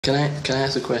Can I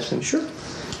ask a question? Sure.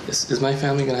 Is my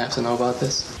family going to have to know about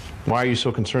this? Why are you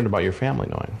so concerned about your family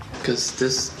knowing? Because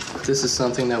this is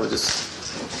something that would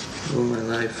just ruin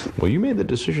my life. Well, you made the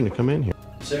decision to come in here.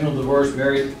 Single, divorced,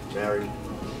 married? Married.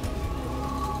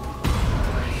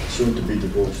 Soon to be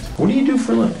divorced. What do you do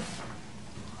for a living?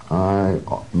 I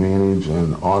manage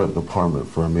an audit department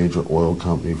for a major oil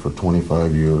company for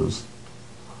 25 years.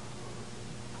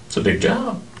 It's a big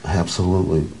job.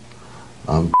 Absolutely.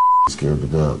 I'm scared to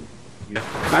death.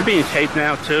 I'm being taped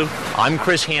now, too. I'm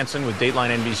Chris Hansen with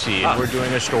Dateline NBC, and we're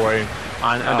doing a story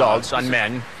on adults, on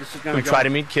men, who try to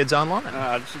meet kids online.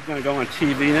 This is going to go on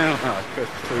TV now? Oh, Chris,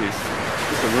 please.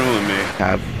 This will ruin me.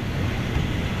 I have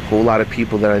a whole lot of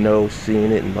people that I know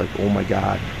seeing it and like, oh my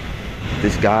God,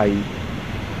 this guy,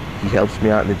 he helps me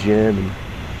out in the gym,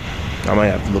 and I might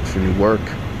have to look for new work.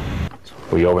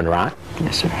 Were you over in Iraq?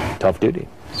 Yes, sir. Tough duty.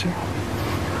 Yes, sir.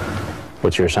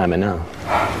 What's your assignment now?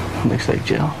 Looks like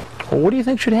jail. Well, what do you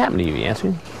think should happen to you,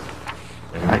 Yancy?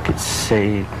 I could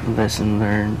say lesson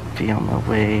learned, be on my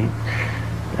way.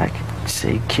 I could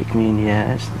say kick me in the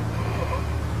ass.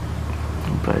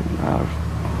 But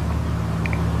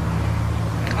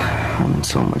I'm in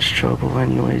so much trouble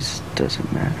anyways,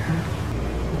 doesn't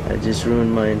matter. I just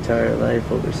ruined my entire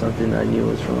life over something I knew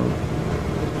was wrong.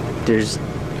 There's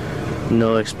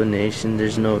no explanation,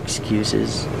 there's no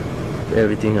excuses.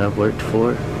 Everything I've worked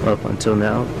for up until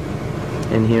now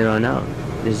and here on out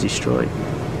is destroyed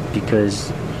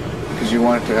because you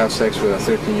wanted to have sex with a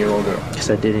 13-year-old girl.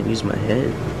 Because I didn't use my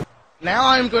head. Now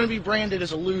I'm going to be branded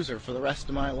as a loser for the rest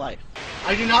of my life.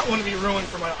 I do not want to be ruined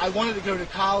for I wanted to go to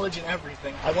college and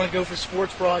everything. I want to go for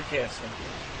sports broadcasting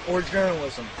or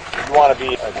journalism. You want to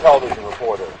be a television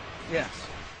reporter? Yes.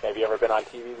 Have you ever been on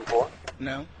TV before?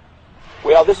 No.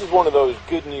 Well, this is one of those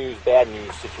good news, bad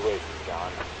news situations,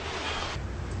 John.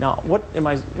 Now,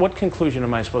 what conclusion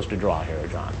am I supposed to draw here,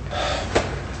 John?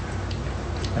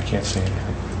 I can't say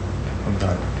anything. I'm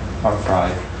done. I'm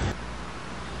fried.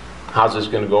 How's this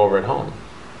going to go over at home?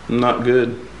 Not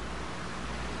good.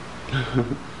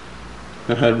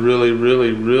 I'd really,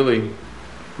 really, really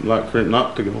like for it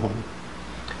not to go home.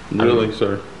 Really,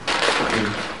 sir.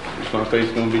 Is my face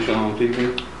going to be shown on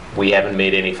TV? We haven't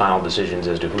made any final decisions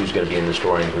as to who's going to be in the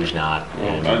story and who's not.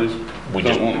 Well, I just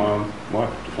don't want my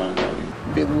wife to find out.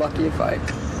 I'd be lucky if I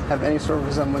have any sort of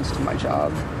resemblance to my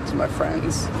job, to my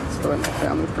friends, to the way my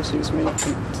family pursues me,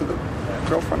 to the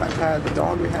girlfriend I've had, the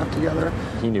dog we have together.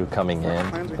 He knew coming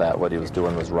in that what he was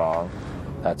doing was wrong.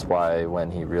 That's why when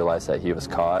he realized that he was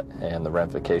caught and the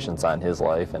ramifications on his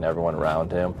life and everyone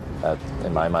around him, that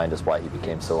in my mind is why he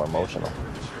became so emotional.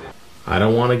 I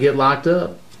don't want to get locked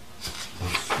up.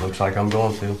 Looks like I'm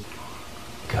going to.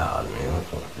 God, man,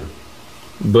 that's not good.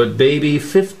 But baby,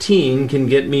 15 can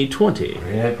get me 20.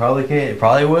 Yeah, it probably can. It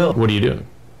probably will. What are you doing?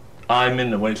 I'm in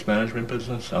the waste management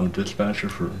business. I'm a dispatcher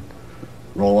for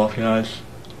roll-off guys.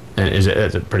 And is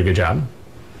it a pretty good job?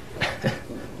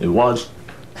 It was.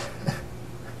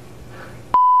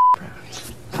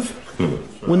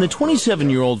 When the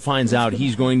 27-year-old finds out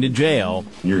he's going to jail...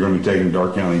 You're going to be taken to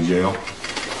Dark County Jail?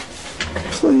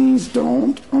 Please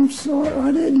don't. I'm sorry.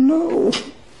 I didn't know.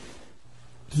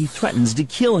 He threatens to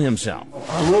kill himself.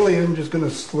 I really am just going to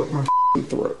slit my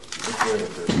throat.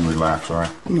 Relax, all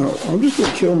right? No, I'm just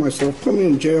going to kill myself. Put me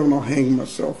in jail and I'll hang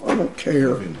myself. I don't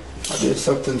care. I did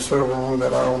something so wrong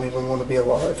that I don't even want to be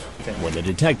alive. When the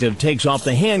detective takes off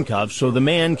the handcuffs so the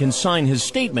man can sign his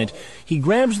statement, he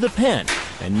grabs the pen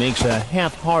and makes a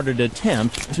half-hearted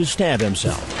attempt to stab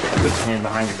himself. Put your hand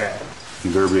behind your back.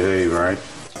 You better behave, all right?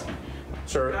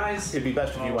 Sir, guys, it'd be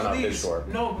best if you went out this door.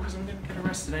 No, because I'm going to get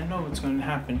arrested. I know what's going to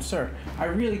happen. Sir, I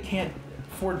really can't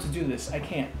afford to do this. I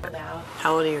can't.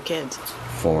 How old are your kids?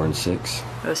 4 and 6.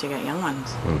 Oh, so you got young ones.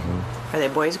 Mm-hmm. Are they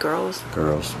boys, girls?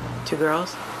 Girls. 2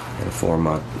 girls? And 4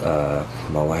 month.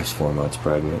 My wife's 4 months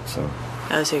pregnant, so.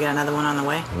 Oh, so you got another one on the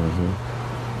way?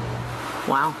 Mm-hmm.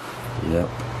 Wow. Yep.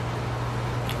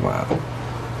 Wow.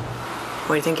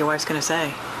 What do you think your wife's going to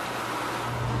say?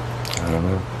 I don't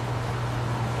know.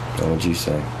 What would you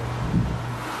say?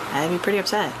 I'd be pretty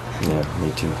upset. Yeah,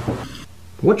 me too.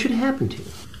 What should happen to you?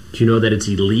 Do you know that it's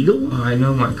illegal? I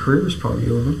know my career is probably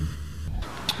over.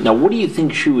 Now, what do you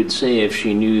think she would say if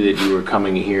she knew that you were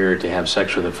coming here to have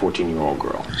sex with a 14-year-old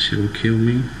girl? She would kill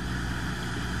me.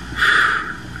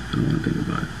 I don't want to think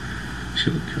about it. She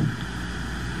would kill me.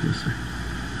 Yes, sir.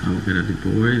 I would get a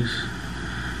divorce.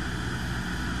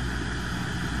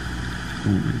 Oh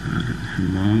my God. Her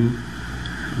mom,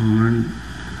 aunt,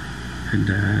 her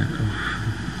dad.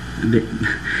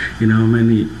 You know how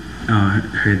many?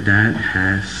 Her dad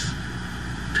has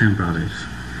 10 brothers.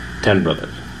 10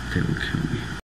 brothers. They will kill me.